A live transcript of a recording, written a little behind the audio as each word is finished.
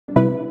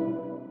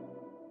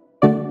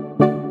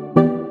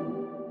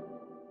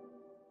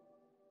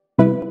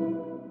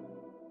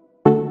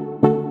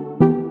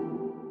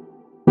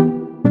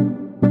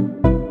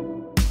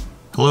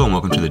Hello and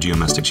welcome to the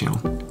Geomestic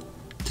channel.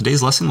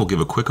 Today's lesson will give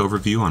a quick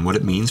overview on what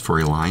it means for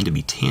a line to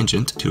be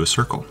tangent to a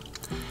circle.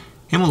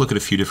 And we'll look at a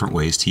few different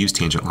ways to use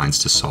tangent lines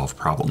to solve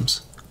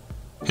problems.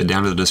 Head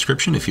down to the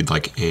description if you'd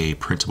like a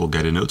printable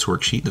guided notes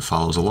worksheet that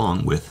follows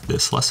along with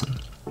this lesson.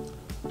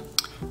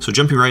 So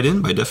jumping right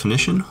in, by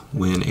definition,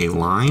 when a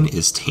line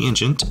is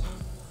tangent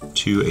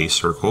to a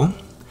circle,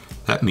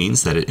 that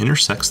means that it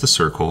intersects the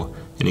circle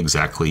in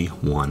exactly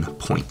one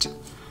point.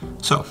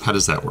 So how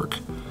does that work?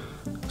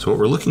 So what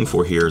we're looking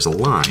for here is a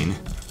line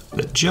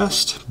that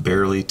just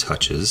barely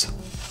touches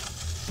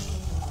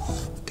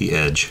the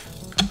edge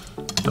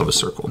of a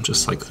circle,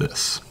 just like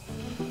this.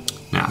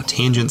 Now,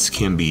 tangents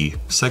can be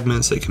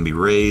segments, they can be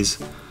rays,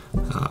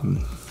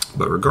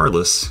 but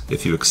regardless,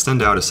 if you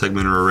extend out a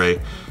segment or a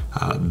ray,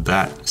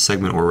 that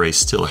segment or ray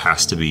still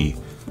has to be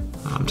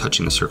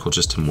touching the circle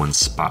just in one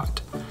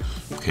spot.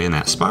 Okay, and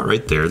that spot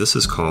right there, this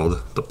is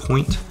called the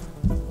point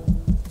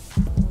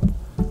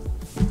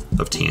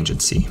of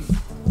tangency.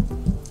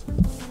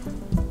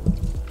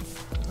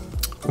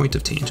 Point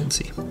of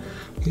tangency.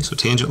 Okay, so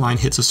tangent line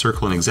hits a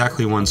circle in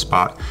exactly one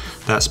spot.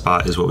 That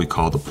spot is what we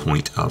call the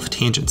point of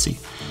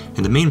tangency.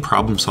 And the main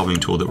problem solving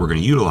tool that we're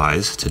going to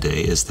utilize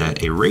today is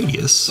that a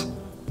radius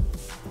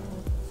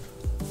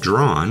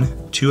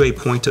drawn to a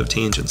point of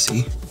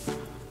tangency,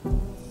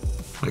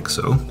 like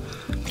so,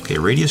 okay, a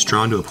radius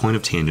drawn to a point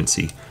of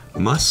tangency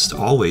must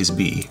always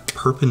be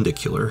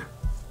perpendicular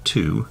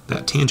to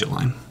that tangent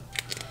line.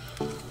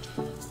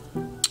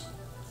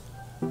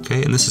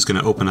 Okay, and this is going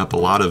to open up a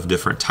lot of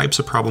different types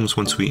of problems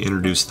once we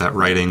introduce that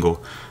right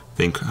angle.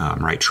 Think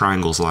right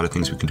triangles, a lot of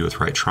things we can do with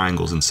right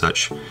triangles and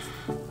such.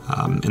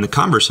 And the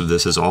converse of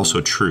this is also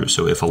true.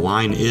 So if a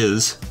line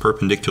is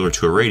perpendicular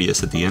to a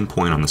radius at the end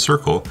point on the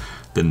circle,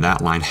 then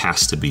that line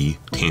has to be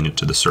tangent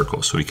to the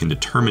circle. So we can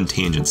determine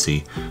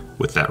tangency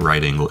with that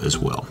right angle as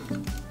well.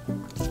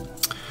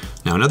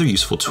 Now, another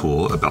useful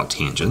tool about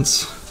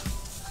tangents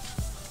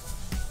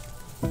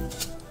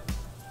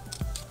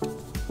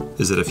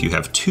is that if you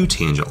have two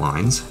tangent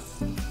lines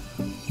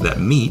that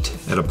meet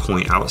at a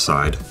point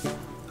outside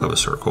of a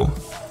circle,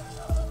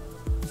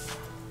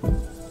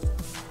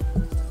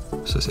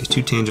 so say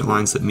two tangent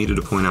lines that meet at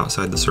a point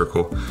outside the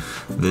circle,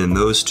 then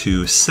those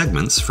two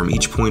segments from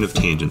each point of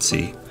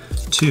tangency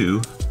to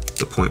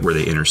the point where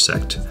they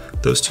intersect,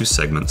 those two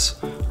segments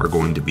are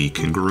going to be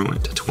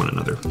congruent to one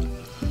another.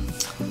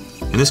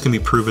 And this can be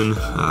proven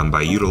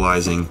by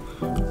utilizing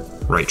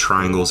right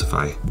triangles. If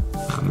I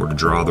were to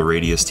draw the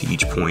radius to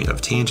each point of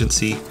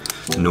tangency,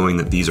 knowing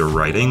that these are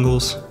right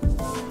angles,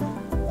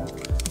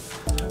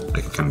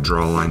 I can kind of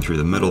draw a line through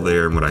the middle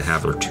there, and what I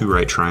have are two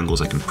right triangles.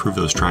 I can prove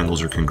those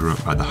triangles are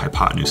congruent by the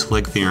hypotenuse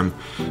leg theorem,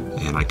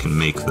 and I can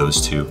make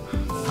those two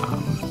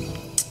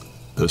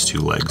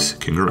legs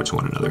congruent to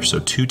one another. So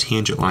two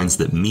tangent lines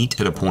that meet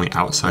at a point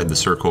outside the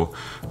circle,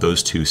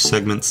 those two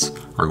segments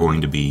are going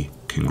to be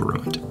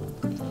congruent.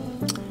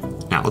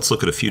 Now let's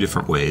look at a few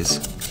different ways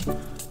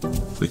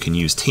we can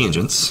use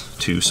tangents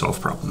to solve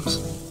problems.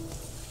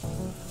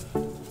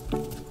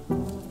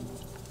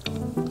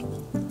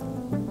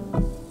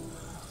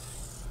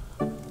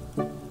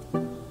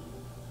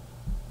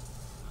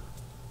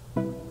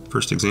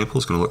 First example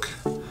is going to look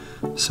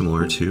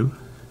similar to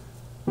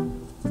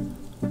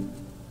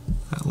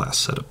that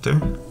last setup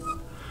there.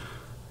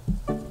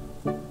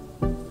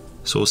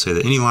 So we'll say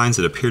that any lines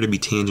that appear to be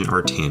tangent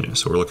are tangent.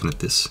 So we're looking at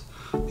these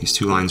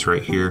two lines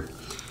right here.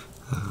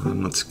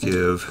 Let's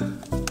give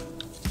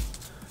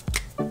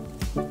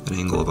an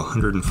angle of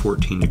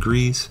 114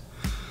 degrees,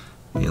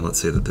 and let's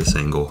say that this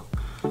angle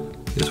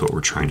is what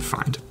we're trying to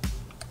find.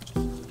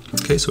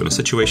 Okay, so in a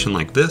situation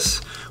like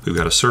this, we've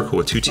got a circle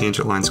with two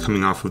tangent lines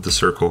coming off of the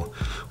circle.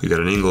 We've got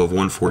an angle of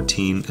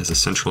 114 as a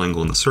central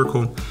angle in the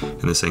circle,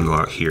 and this angle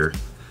out here,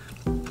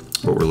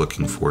 what we're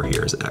looking for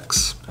here is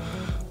x.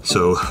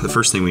 So the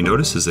first thing we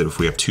notice is that if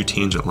we have two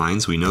tangent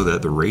lines, we know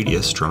that the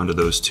radius drawn to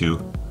those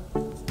two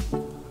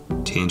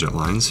tangent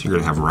lines, you're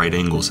going to have right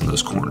angles in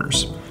those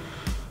corners.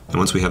 And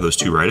once we have those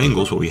two right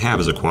angles, what we have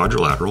is a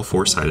quadrilateral,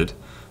 four-sided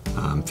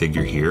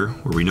figure here,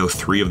 where we know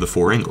three of the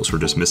four angles. We're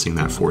just missing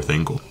that fourth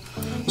angle.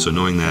 So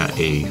knowing that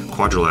a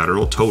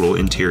quadrilateral total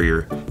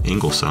interior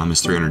angle sum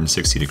is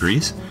 360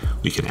 degrees,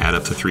 we can add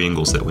up the three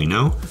angles that we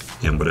know,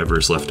 and whatever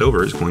is left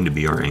over is going to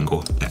be our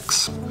angle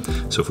x.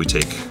 So if we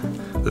take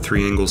the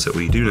three angles that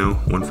we do know,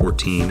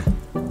 114,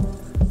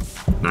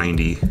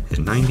 90,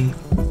 and 90,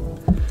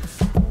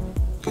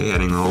 okay,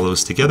 adding all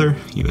those together,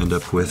 you end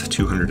up with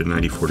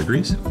 294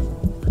 degrees.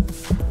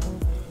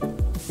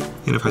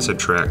 And if I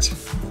subtract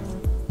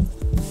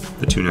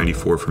the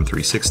 294 from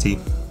 360,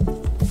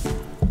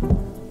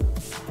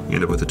 you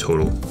end up with a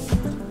total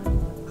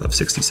of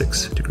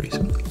 66 degrees.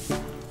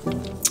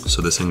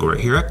 So this angle right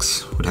here,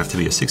 x, would have to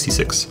be a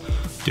 66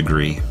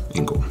 degree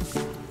angle.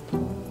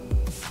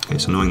 Okay,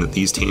 so knowing that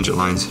these tangent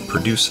lines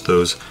produce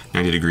those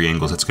 90 degree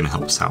angles, that's going to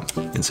help us out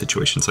in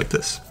situations like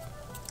this.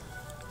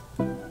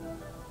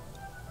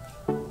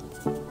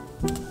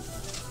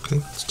 Okay,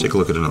 let's take a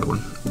look at another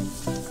one.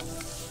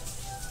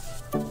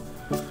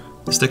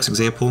 This next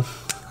example,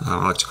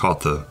 I like to call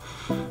it the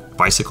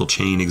bicycle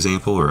chain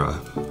example or a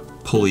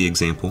pulley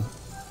example.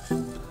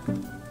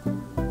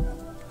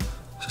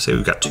 So say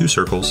we've got two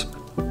circles,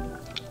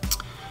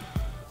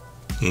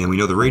 and we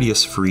know the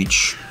radius for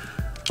each.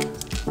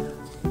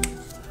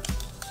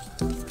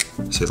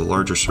 Say the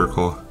larger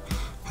circle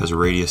has a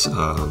radius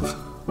of,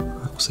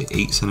 we'll say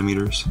 8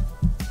 centimeters.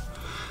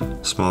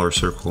 Smaller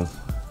circle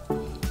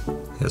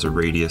has a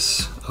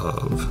radius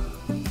of,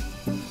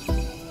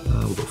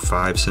 we'll go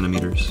 5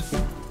 centimeters.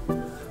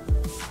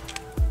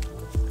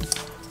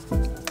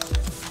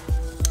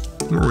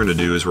 What we're going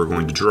to do is we're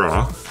going to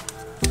draw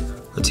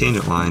a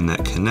tangent line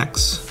that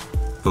connects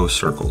both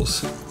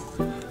circles.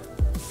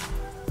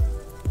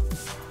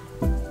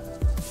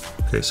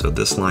 Okay, so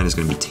this line is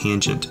going to be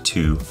tangent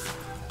to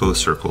both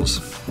circles.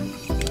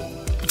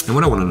 And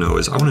what I want to know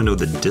is I want to know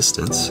the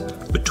distance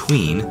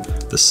between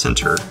the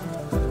center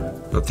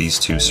of these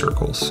two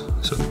circles.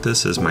 So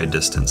this is my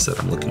distance that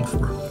I'm looking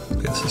for.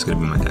 Okay, this is going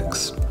to be my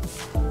x.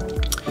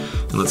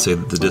 And let's say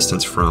that the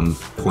distance from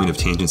point of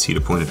tangency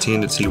to point of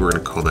tangency, we're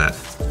going to call that,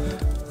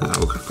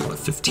 we're going to call it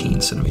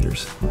 15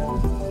 centimeters.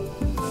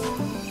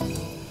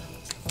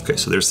 Okay,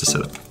 so there's the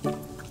setup.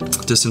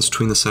 Distance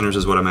between the centers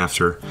is what I'm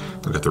after.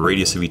 I've got the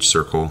radius of each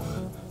circle.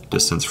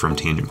 Distance from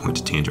tangent point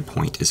to tangent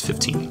point is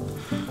 15.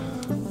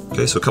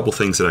 Okay, so a couple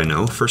things that I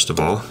know. First of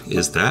all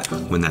is that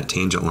when that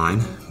tangent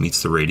line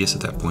meets the radius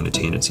at that point of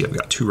tangency, I've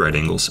got two right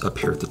angles up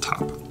here at the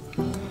top.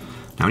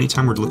 Now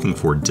anytime we're looking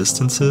for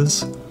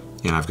distances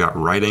and I've got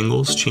right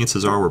angles,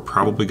 chances are we're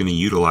probably going to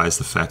utilize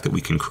the fact that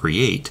we can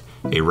create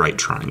a right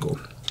triangle.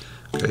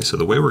 Okay, so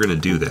the way we're going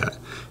to do that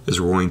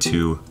is we're going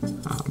to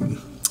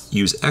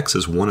use x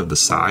as one of the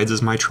sides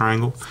as my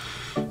triangle,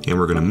 and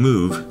we're going to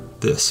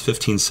move this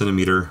 15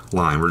 centimeter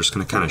line. We're just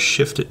going to kind of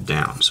shift it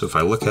down. So if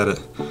I look at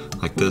it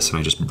like this and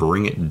I just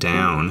bring it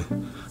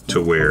down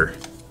to where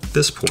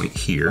this point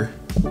here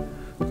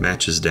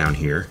matches down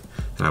here,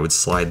 and I would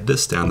slide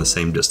this down the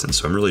same distance.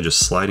 So I'm really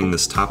just sliding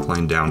this top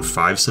line down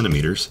 5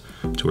 centimeters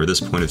to where this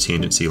point of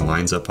tangency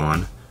lines up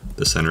on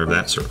the center of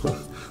that circle.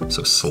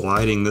 So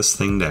sliding this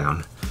thing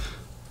down,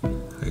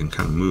 I can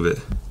kind of move it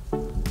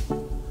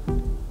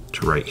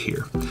to right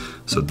here.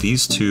 So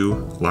these two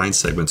line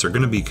segments are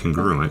going to be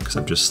congruent because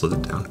I've just slid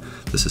it down.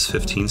 This is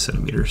 15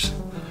 centimeters.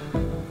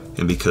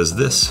 And because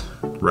this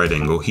right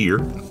angle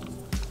here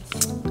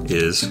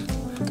is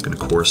going to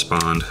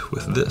correspond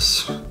with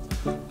this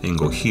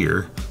angle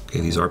here,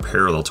 okay, these are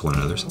parallel to one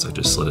another since I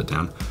just slid it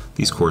down.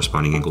 These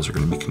corresponding angles are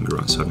going to be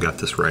congruent. So I've got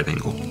this right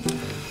angle.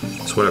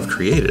 So what I've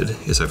created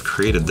is I've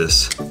created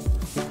this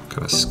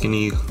kind of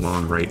skinny,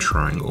 long right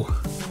triangle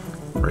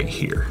right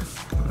here.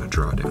 I'm going to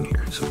draw down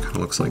here. So it kind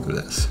of looks like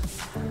this.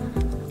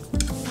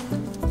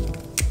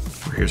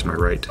 Here's my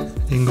right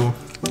angle.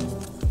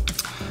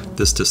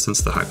 This distance,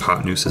 the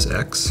hypotenuse, is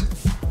x.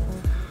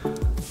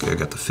 Okay, I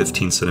got the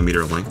 15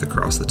 centimeter length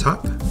across the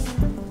top.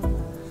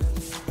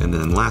 And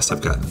then last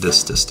I've got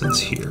this distance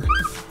here.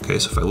 Okay,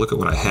 so if I look at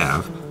what I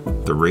have,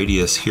 the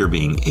radius here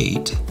being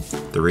 8,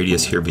 the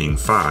radius here being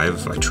 5,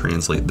 if I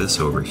translate this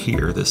over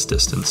here, this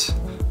distance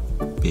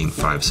being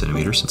 5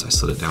 centimeters, since I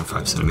slid it down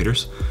 5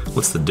 centimeters,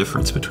 what's the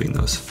difference between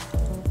those?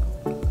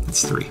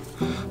 It's 3.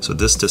 So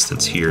this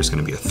distance here is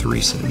going to be a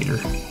 3 centimeter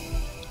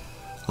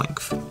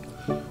length.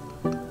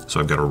 So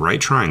I've got a right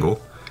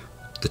triangle.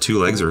 The two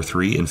legs are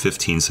 3 and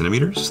 15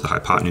 centimeters. The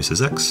hypotenuse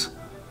is x.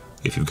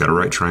 If you've got a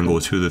right triangle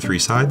with 2 of the 3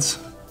 sides,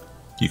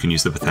 you can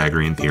use the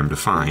Pythagorean theorem to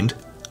find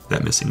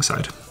that missing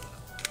side.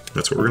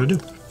 That's what we're going to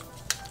do.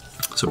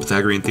 So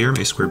Pythagorean theorem,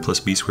 a squared plus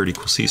b squared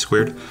equals c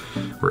squared,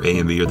 where a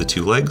and b are the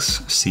two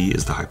legs, c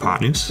is the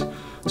hypotenuse,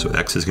 so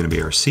x is going to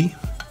be our c.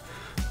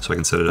 So I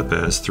can set it up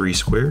as 3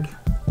 squared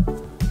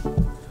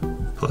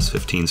plus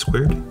 15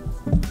 squared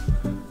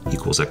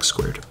equals x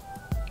squared.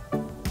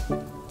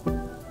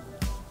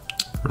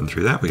 Run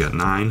through that, we got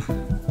 9,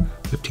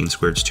 15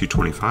 squared is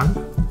 225.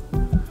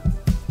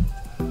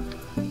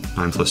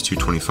 9 plus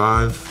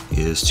 225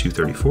 is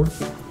 234.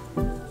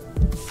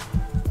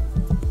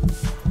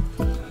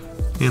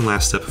 And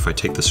last step, if I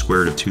take the square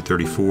root of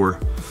 234,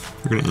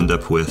 you're going to end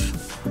up with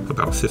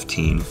about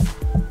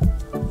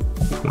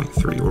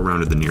 15.3. We'll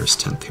round to the nearest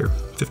tenth here,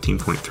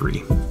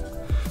 15.3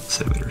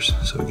 centimeters.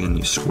 So again,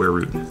 you square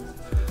root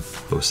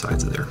both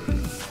sides of there.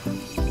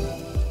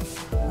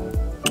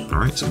 All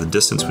right, so the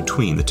distance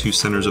between the two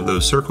centers of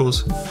those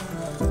circles,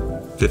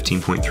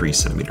 15.3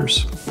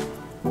 centimeters.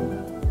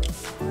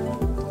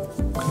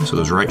 Okay, so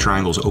those right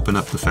triangles open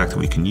up the fact that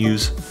we can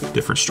use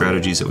different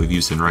strategies that we've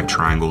used in right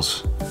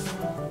triangles.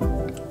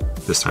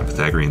 This time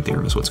Pythagorean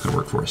theorem is what's going to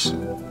work for us.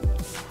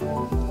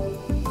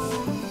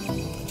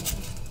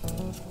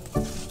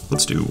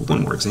 Let's do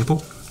one more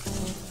example.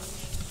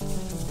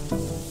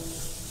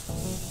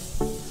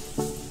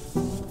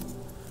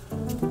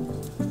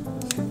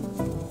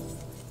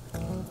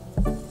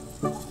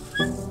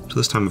 So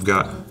this time we've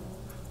got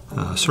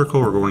a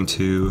circle. We're going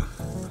to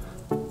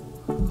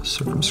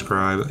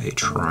circumscribe a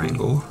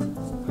triangle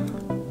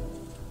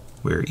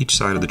where each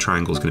side of the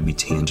triangle is going to be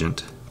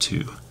tangent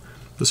to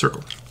the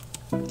circle.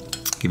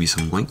 Give you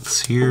some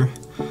lengths here.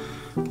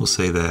 We'll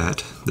say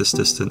that this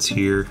distance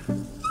here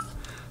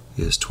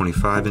is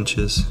 25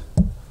 inches.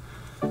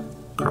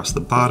 Across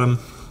the bottom,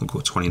 we'll go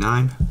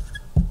 29.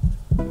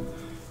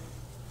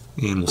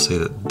 And we'll say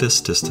that this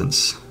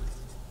distance,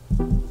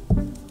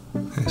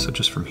 okay, so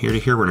just from here to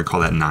here, we're going to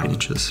call that 9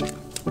 inches.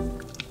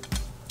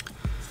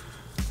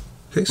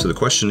 Okay, so the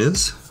question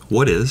is,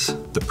 what is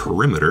the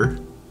perimeter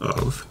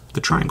of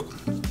the triangle?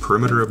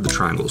 Perimeter of the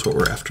triangle is what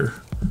we're after.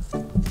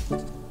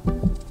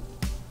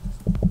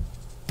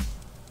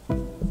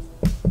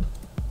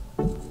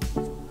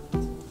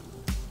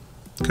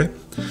 Okay,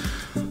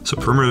 so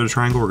perimeter of the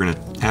triangle, we're going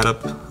to add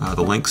up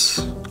the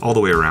lengths all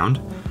the way around.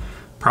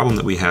 Problem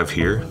that we have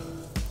here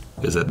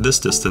is that this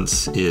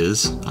distance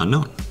is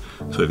unknown.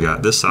 So we've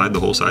got this side, the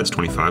whole side's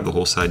 25, the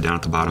whole side down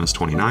at the bottom is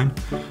 29.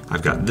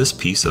 I've got this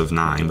piece of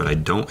 9, but I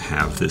don't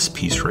have this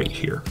piece right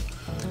here.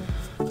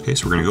 Okay,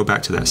 so we're going to go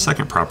back to that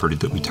second property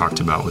that we talked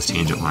about with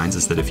tangent lines,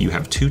 is that if you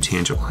have two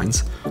tangent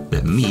lines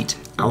that meet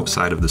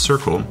outside of the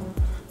circle,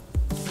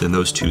 then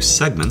those two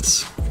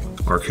segments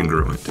are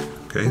congruent.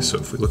 Okay, so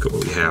if we look at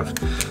what we have,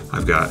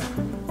 I've got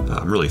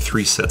really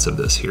three sets of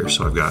this here.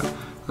 So I've got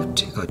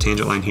a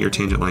tangent line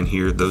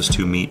here, those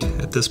two meet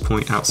at this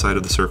point outside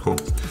of the circle.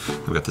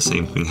 I've got the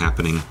same thing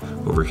happening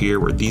over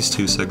here where these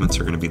two segments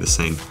are going to be the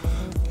same,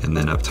 and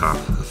then up top,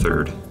 a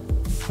third,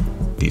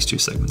 these two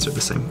segments are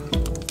the same.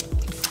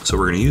 So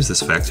we're going to use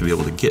this fact to be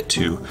able to get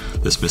to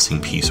this missing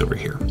piece over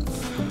here.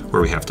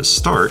 Where we have to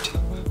start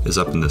is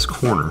up in this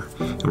corner,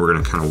 and we're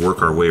going to kind of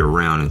work our way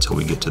around until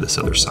we get to this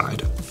other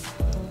side.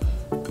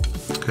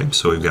 Okay,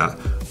 so we've got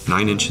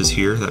 9 inches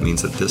here. That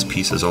means that this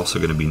piece is also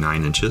going to be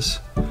 9 inches.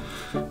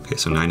 Okay,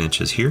 so 9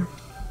 inches here.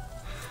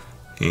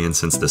 And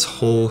since this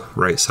whole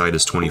right side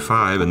is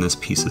 25 and this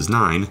piece is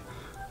 9,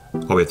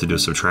 all we have to do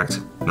is subtract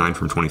 9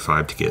 from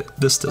 25 to get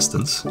this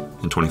distance,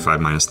 and 25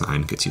 minus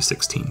 9 gets you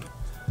 16.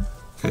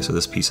 Okay, so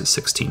this piece is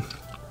 16.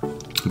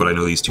 But I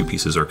know these two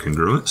pieces are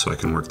congruent, so I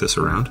can work this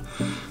around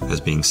as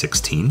being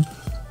 16.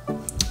 We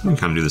can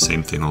kind of do the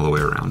same thing all the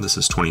way around. This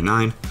is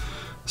 29,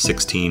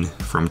 16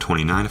 from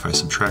 29. If I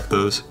subtract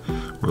those,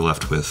 we're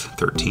left with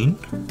 13.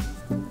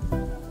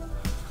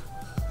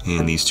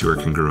 And these two are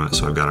congruent,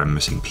 so I've got a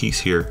missing piece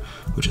here,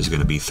 which is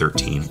going to be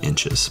 13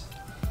 inches.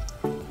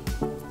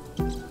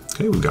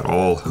 Okay, we've got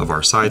all of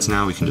our sides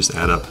now. We can just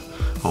add up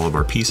all of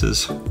our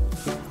pieces.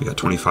 We got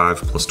 25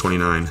 plus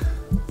 29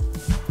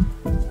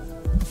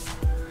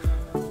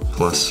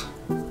 plus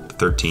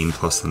 13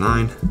 plus the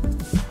 9.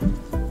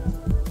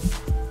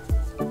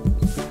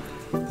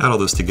 Add all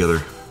those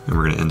together, and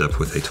we're going to end up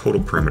with a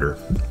total perimeter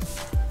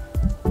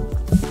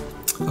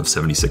of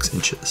 76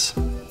 inches.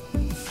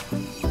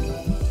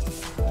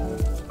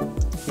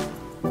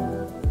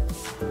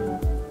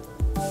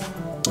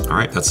 All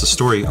right, that's the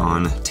story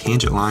on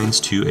tangent lines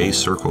to a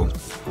circle.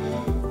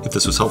 If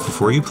this was helpful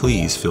for you,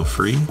 please feel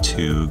free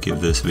to give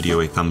this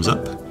video a thumbs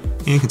up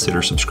and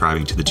consider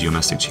subscribing to the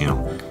Geomastic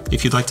channel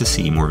if you'd like to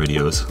see more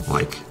videos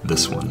like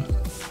this one.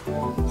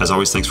 As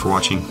always, thanks for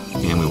watching,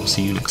 and we will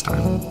see you next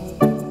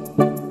time.